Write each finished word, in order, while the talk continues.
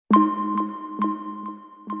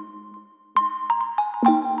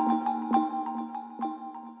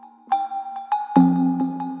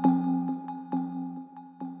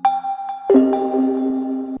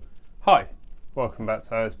welcome back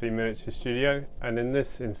to OSB Miniature Studio, and in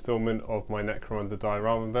this instalment of my NECROMUNDA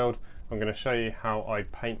Diorama build I'm going to show you how I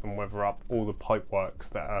paint and weather up all the pipe works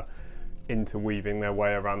that are interweaving their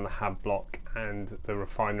way around the hab block and the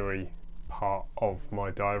refinery part of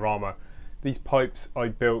my diorama. These pipes I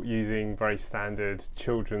built using very standard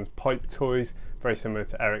children's pipe toys, very similar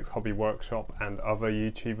to Eric's Hobby Workshop and other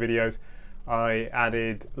YouTube videos. I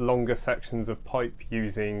added longer sections of pipe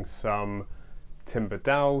using some timber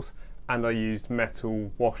dowels, and I used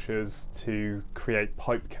metal washers to create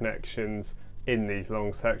pipe connections in these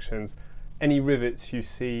long sections. Any rivets you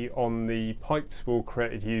see on the pipes were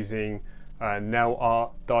created using nail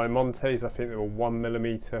art diamantes. I think they were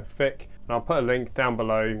 1mm thick, and I'll put a link down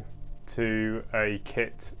below to a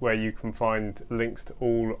kit where you can find links to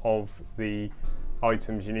all of the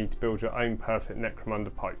items you need to build your own perfect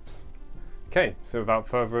NECROMUNDA pipes. Okay, so without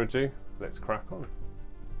further ado, let's crack on.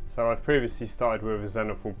 So I've previously started with a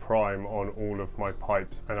Zenithal Prime on all of my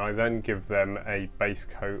pipes, and I then give them a base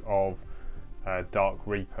coat of Dark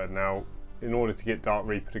Reaper. Now, in order to get Dark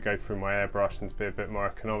Reaper to go through my airbrush and to be a bit more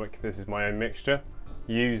economic, this is my own mixture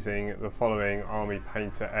using the following Army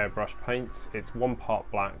Painter airbrush paints. It's 1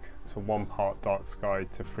 part black to 1 part dark sky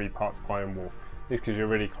to 3 parts Iron Wolf. This gives you a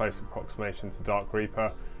really close approximation to Dark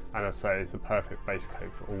Reaper, and as I say, it's the perfect base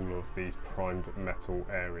coat for all of these primed metal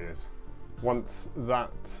areas. Once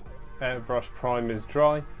that airbrush prime is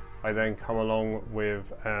dry, I then come along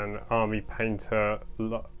with an Army Painter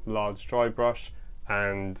large dry brush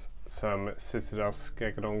and some Citadel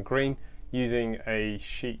Skegadon green, using a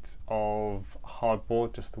sheet of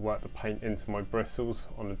hardboard just to work the paint into my bristles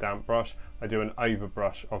on a damp brush. I do an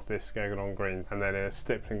overbrush of this Skegadon green and then in a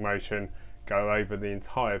stippling motion go over the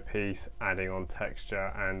entire piece, adding on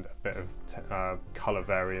texture and a bit of colour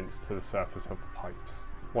variance to the surface of the pipes.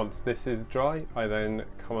 Once this is dry, I then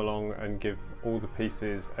come along and give all the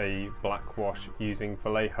pieces a black wash using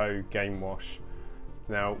Vallejo Game Wash.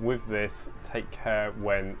 Now with this, take care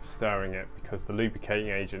when stirring it because the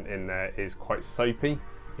lubricating agent in there is quite soapy.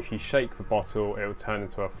 If you shake the bottle, it will turn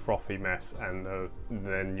into a frothy mess, and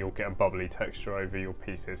then you'll get a bubbly texture over your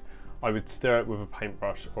pieces. I would stir it with a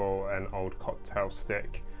paintbrush or an old cocktail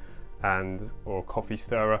stick or coffee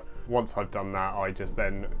stirrer. Once I've done that, I just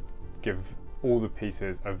then give all the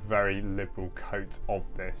pieces a very liberal coat of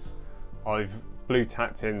this. I've blue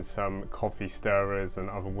tacked in some coffee stirrers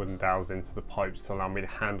and other wooden dowels into the pipes to allow me to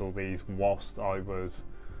handle these whilst I was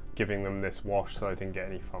giving them this wash, so I didn't get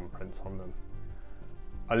any thumbprints on them.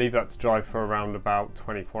 I leave that to dry for around about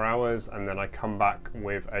 24 hours, and then I come back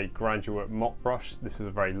with a graduate mop brush. This is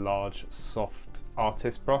a very large, soft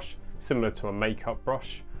artist brush, similar to a makeup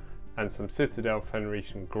brush, and some Citadel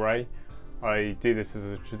Fenrisian grey. I do this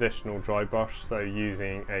as a traditional dry brush, so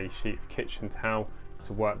using a sheet of kitchen towel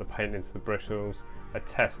to work the paint into the bristles. I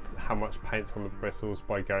test how much paint's on the bristles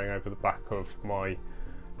by going over the back of my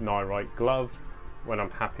Nyrite glove. When I'm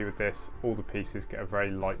happy with this, all the pieces get a very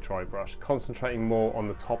light dry brush, concentrating more on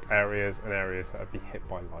the top areas and areas that have been hit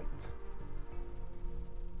by light.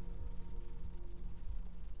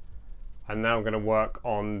 And now I'm going to work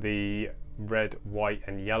on the red, white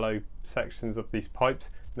and yellow sections of these pipes.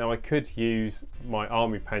 Now I could use my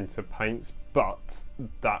Army Painter paints, but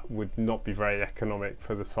that would not be very economic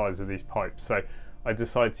for the size of these pipes. So I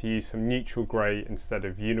decided to use some neutral grey instead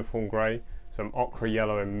of uniform grey, some ochre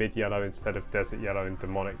yellow and mid yellow instead of desert yellow and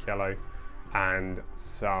demonic yellow, and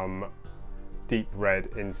some deep red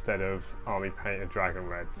instead of Army Painter dragon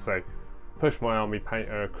red. So push my Army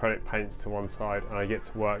Painter acrylic paints to one side and I get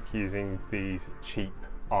to work using these cheap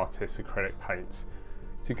artist acrylic paints.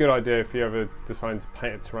 It's a good idea if you ever decide to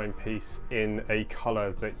paint a terrain piece in a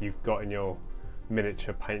colour that you've got in your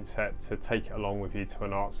miniature paint set, to take it along with you to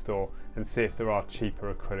an art store and see if there are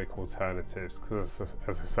cheaper acrylic alternatives, because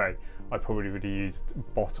as I say, I probably would have used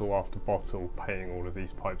bottle after bottle painting all of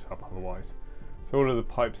these pipes up otherwise. So all of the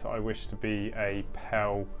pipes that I wish to be a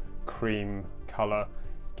pale cream colour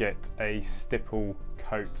get a stipple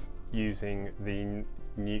coat using the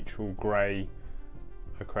neutral grey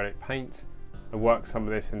acrylic paint. I work some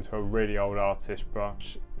of this into a really old artist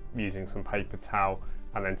brush using some paper towel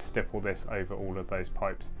and then stipple this over all of those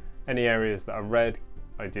pipes. Any areas that are red,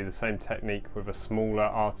 I do the same technique with a smaller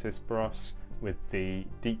artist brush with the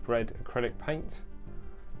deep red acrylic paint.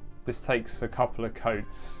 This takes a couple of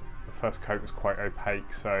coats. The first coat was quite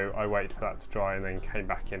opaque, so I waited for that to dry and then came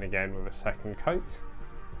back in again with a second coat.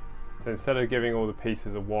 So instead of giving all the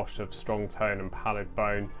pieces a wash of strong tone and pallid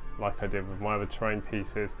bone like I did with my other terrain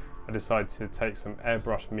pieces, I decided to take some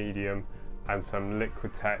airbrush medium and some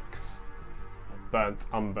Liquitex burnt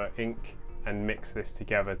umber ink and mix this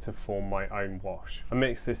together to form my own wash. I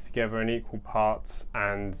mix this together in equal parts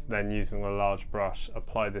and then using a large brush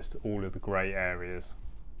apply this to all of the grey areas.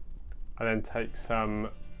 I then take some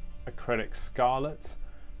acrylic scarlet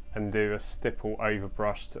and do a stipple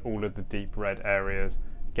overbrush to all of the deep red areas,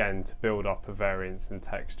 again to build up a variance in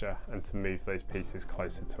texture and to move those pieces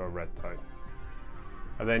closer to a red tone.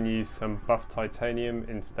 I then use some buff titanium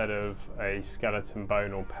instead of a skeleton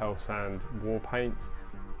bone or pale sand war paint.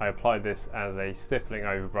 I apply this as a stippling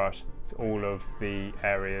overbrush to all of the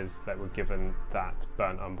areas that were given that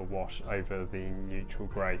burnt umber wash over the neutral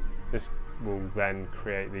grey. This will then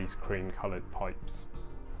create these cream coloured pipes.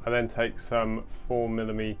 I then take some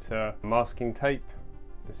 4mm masking tape,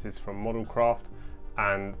 this is from Modelcraft,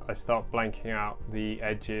 and I start blanking out the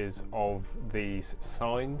edges of these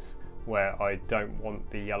signs where I don't want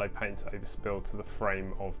the yellow paint to overspill to the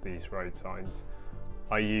frame of these road signs.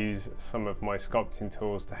 I use some of my sculpting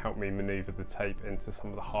tools to help me manoeuvre the tape into some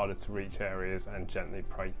of the harder to reach areas and gently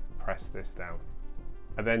press this down.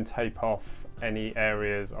 I then tape off any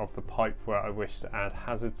areas of the pipe where I wish to add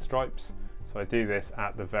hazard stripes, so I do this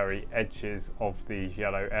at the very edges of these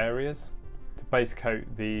yellow areas. To base coat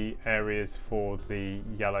the areas for the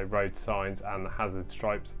yellow road signs and the hazard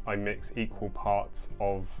stripes, I mix equal parts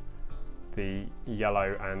of the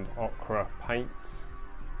yellow and ochre paints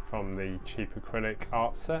from the cheap acrylic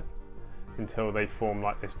art set until they form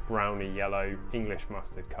like this browny yellow English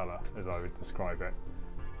mustard colour, as I would describe it.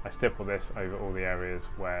 I stipple this over all the areas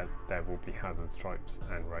where there will be hazard stripes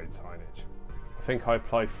and road signage. I think I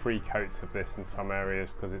apply 3 coats of this in some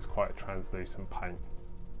areas because it's quite a translucent paint.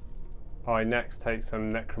 I next take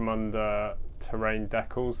some NECROMUNDA terrain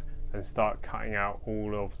decals and start cutting out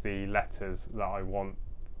all of the letters that I want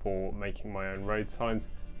for making my own road signs.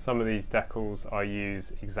 Some of these decals I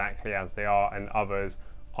use exactly as they are, and others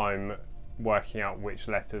I'm working out which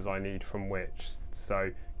letters I need from which. So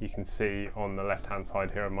you can see on the left hand side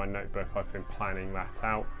here of my notebook I've been planning that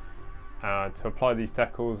out. To apply these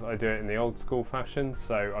decals I do it in the old school fashion,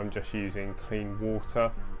 so I'm just using clean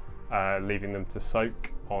water, leaving them to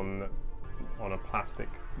soak on a plastic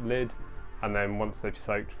lid, and then once they've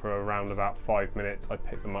soaked for around about 5 minutes I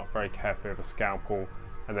pick them up very carefully with a scalpel,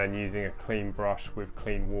 and then using a clean brush with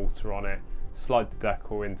clean water on it, slide the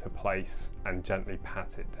decal into place and gently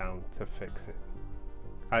pat it down to fix it.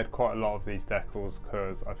 I had quite a lot of these decals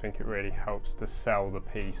because I think it really helps to sell the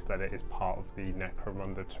piece that it is part of the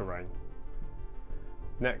NECROMUNDA terrain.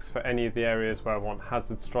 Next, for any of the areas where I want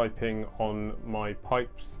hazard striping on my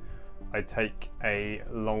pipes, I take a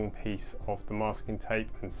long piece of the masking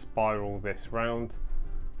tape and spiral this round.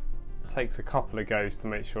 It takes a couple of goes to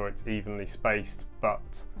make sure it's evenly spaced,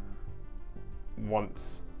 but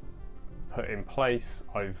once put in place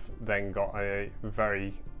I've then got a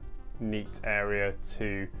very neat area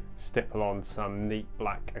to stipple on some neat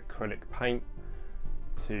black acrylic paint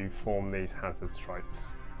to form these hazard stripes.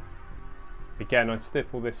 Again, I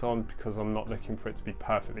stipple this on because I'm not looking for it to be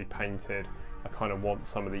perfectly painted. I kind of want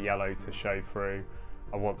some of the yellow to show through.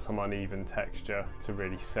 I want some uneven texture to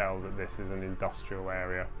really sell that this is an industrial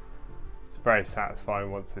area. It's very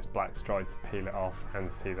satisfying once this black's dried to peel it off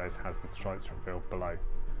and see those hazard stripes revealed below.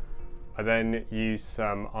 I then use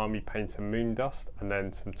some Army Painter Moon Dust and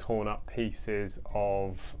then some torn up pieces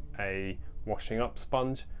of a washing up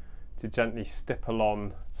sponge to gently stipple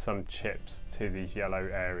on some chips to these yellow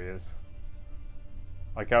areas.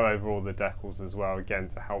 I go over all the decals as well, again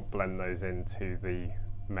to help blend those into the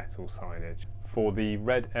metal signage. For the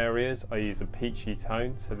red areas I use a peachy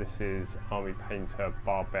tone, so this is Army Painter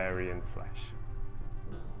Barbarian Flesh.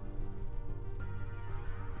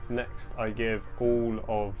 Next I give all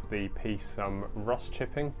of the piece some rust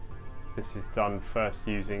chipping. This is done first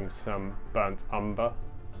using some burnt umber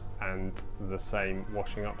and the same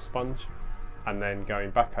washing up sponge, and then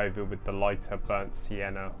going back over with the lighter burnt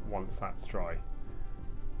sienna once that's dry.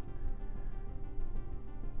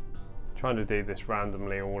 Trying to do this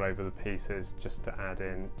randomly all over the pieces just to add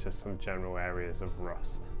in just some general areas of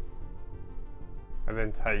rust. I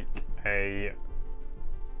then take a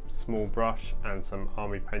small brush and some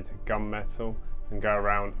Army Painter gunmetal and go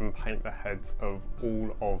around and paint the heads of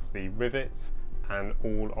all of the rivets and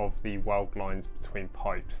all of the weld lines between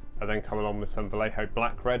pipes. I then come along with some Vallejo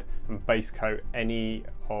Black Red and base coat any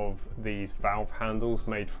of these valve handles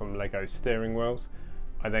made from Lego steering wheels.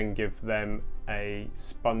 I then give them a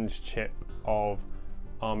sponge chip of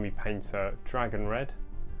Army Painter Dragon Red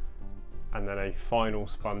and then a final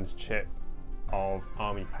sponge chip of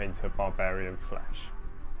Army Painter Barbarian Flesh.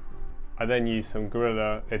 I then use some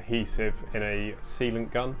Gorilla adhesive in a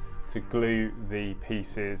sealant gun to glue the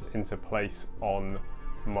pieces into place on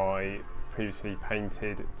my previously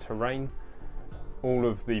painted terrain, all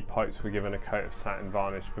of the pipes were given a coat of satin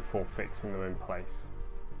varnish before fixing them in place.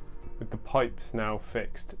 With the pipes now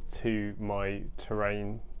fixed to my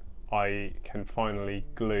terrain, I can finally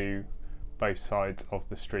glue both sides of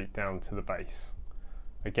the street down to the base.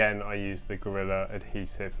 Again, I use the Gorilla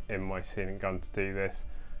adhesive in my sealant gun to do this,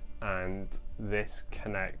 and this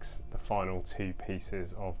connects the final two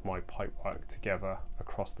pieces of my pipework together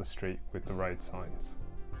across the street with the road signs.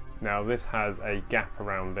 Now this has a gap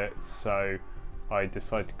around it, so I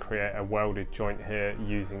decided to create a welded joint here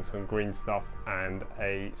using some green stuff and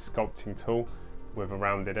a sculpting tool with a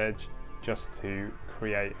rounded edge, just to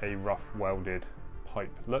create a rough welded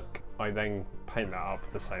pipe look. I then paint that up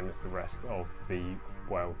the same as the rest of the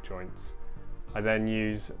weld joints. I then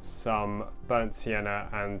use some burnt sienna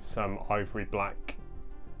and some ivory black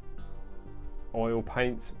oil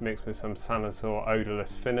paints mixed with some Sanazor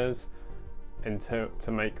odorless thinners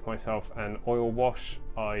to make myself an oil wash.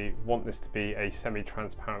 I want this to be a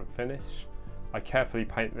semi-transparent finish. I carefully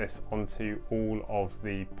paint this onto all of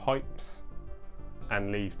the pipes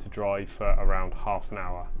and leave to dry for around half an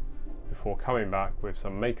hour before coming back with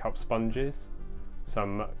some makeup sponges,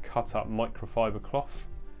 some cut up microfiber cloth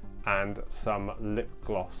and some lip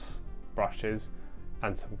gloss brushes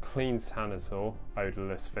and some clean Sanazor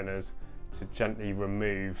odorless thinners to gently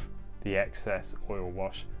remove the excess oil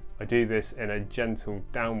wash. I do this in a gentle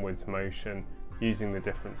downwards motion using the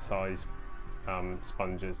different size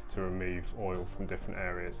sponges to remove oil from different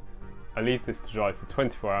areas. I leave this to dry for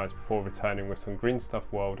 24 hours before returning with some Green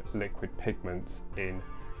Stuff World liquid pigments in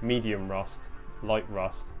medium rust, light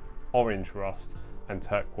rust, orange rust and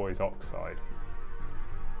turquoise oxide.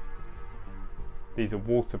 These are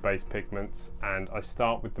water-based pigments, and I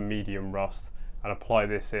start with the medium rust and apply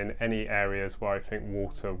this in any areas where I think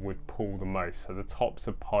water would pull the most, so the tops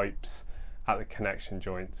of pipes, at the connection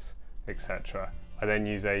joints, etc. I then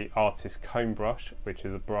use a artist comb brush, which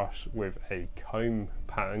is a brush with a comb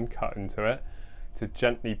pattern cut into it, to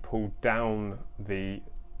gently pull down the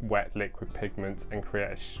wet liquid pigment and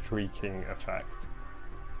create a streaking effect.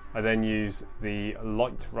 I then use the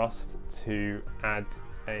light rust to add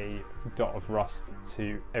a dot of rust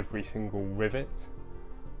to every single rivet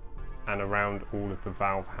and around all of the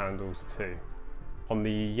valve handles too. On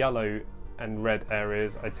the yellow and red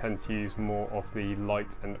areas I tend to use more of the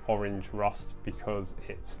light and orange rust because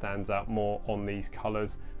it stands out more on these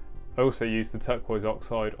colours. I also use the turquoise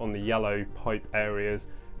oxide on the yellow pipe areas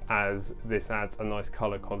as this adds a nice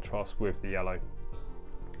colour contrast with the yellow.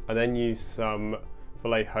 I then use some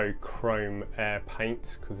Vallejo Chrome Air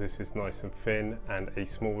paint because this is nice and thin, and a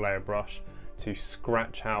small layer brush to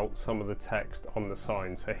scratch out some of the text on the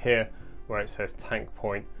sign. So here where it says Tank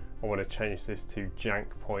Point, I want to change this to Jank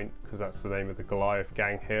Point because that's the name of the Goliath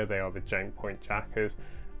gang here. They are the Jank Point Jackers,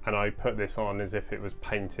 and I put this on as if it was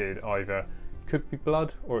painted either, could be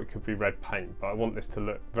blood or it could be red paint, but I want this to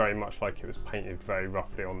look very much like it was painted very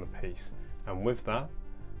roughly on the piece. And with that,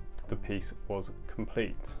 the piece was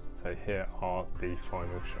complete. So here are the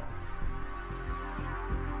final shots.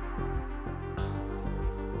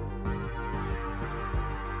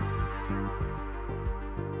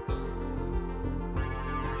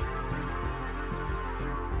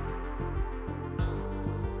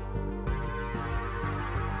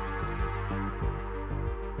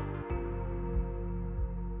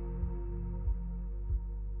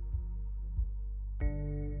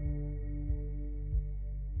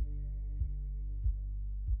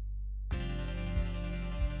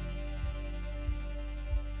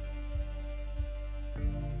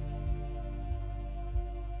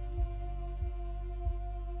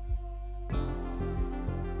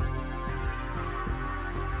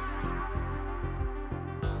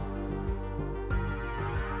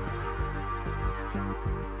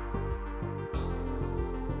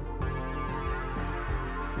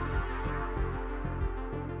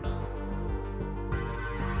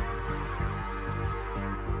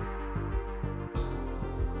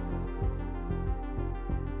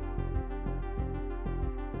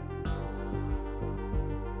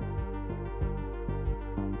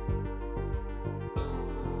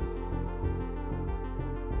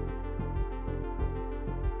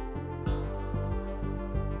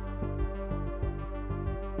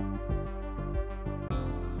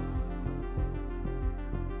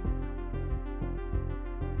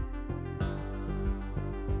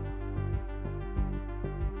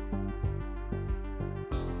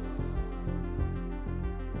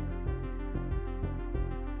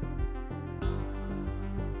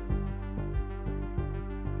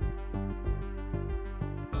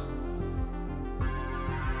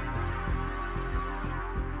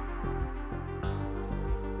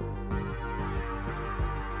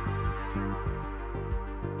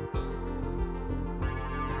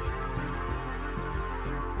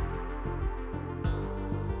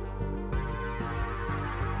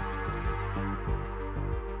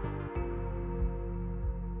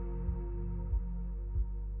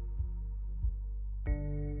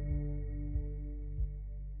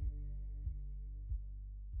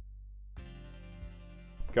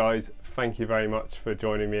 Guys, thank you very much for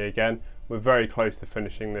joining me again. We're very close to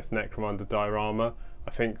finishing this NECROMUNDA diorama.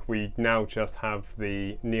 I think we now just have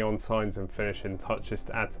the neon signs and finishing touches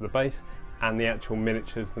to add to the base and the actual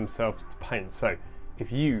miniatures themselves to paint. So if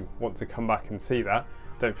you want to come back and see that,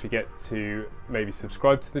 don't forget to maybe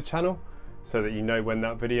subscribe to the channel so that you know when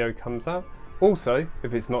that video comes out. Also,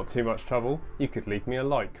 if it's not too much trouble, you could leave me a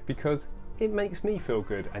like because it makes me feel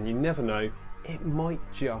good, and you never know, it might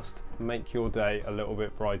just make your day a little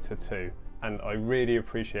bit brighter too. And I really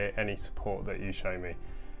appreciate any support that you show me.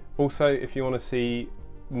 Also, if you want to see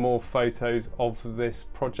more photos of this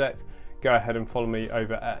project, go ahead and follow me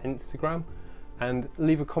over at Instagram and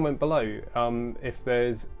leave a comment below.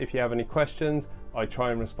 If you have any questions, I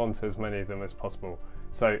try and respond to as many of them as possible.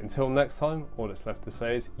 So until next time, all that's left to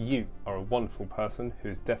say is you are a wonderful person who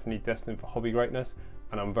is definitely destined for hobby greatness,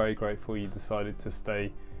 and I'm very grateful you decided to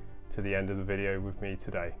stay to the end of the video with me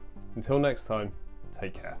today. Until next time,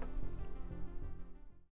 take care.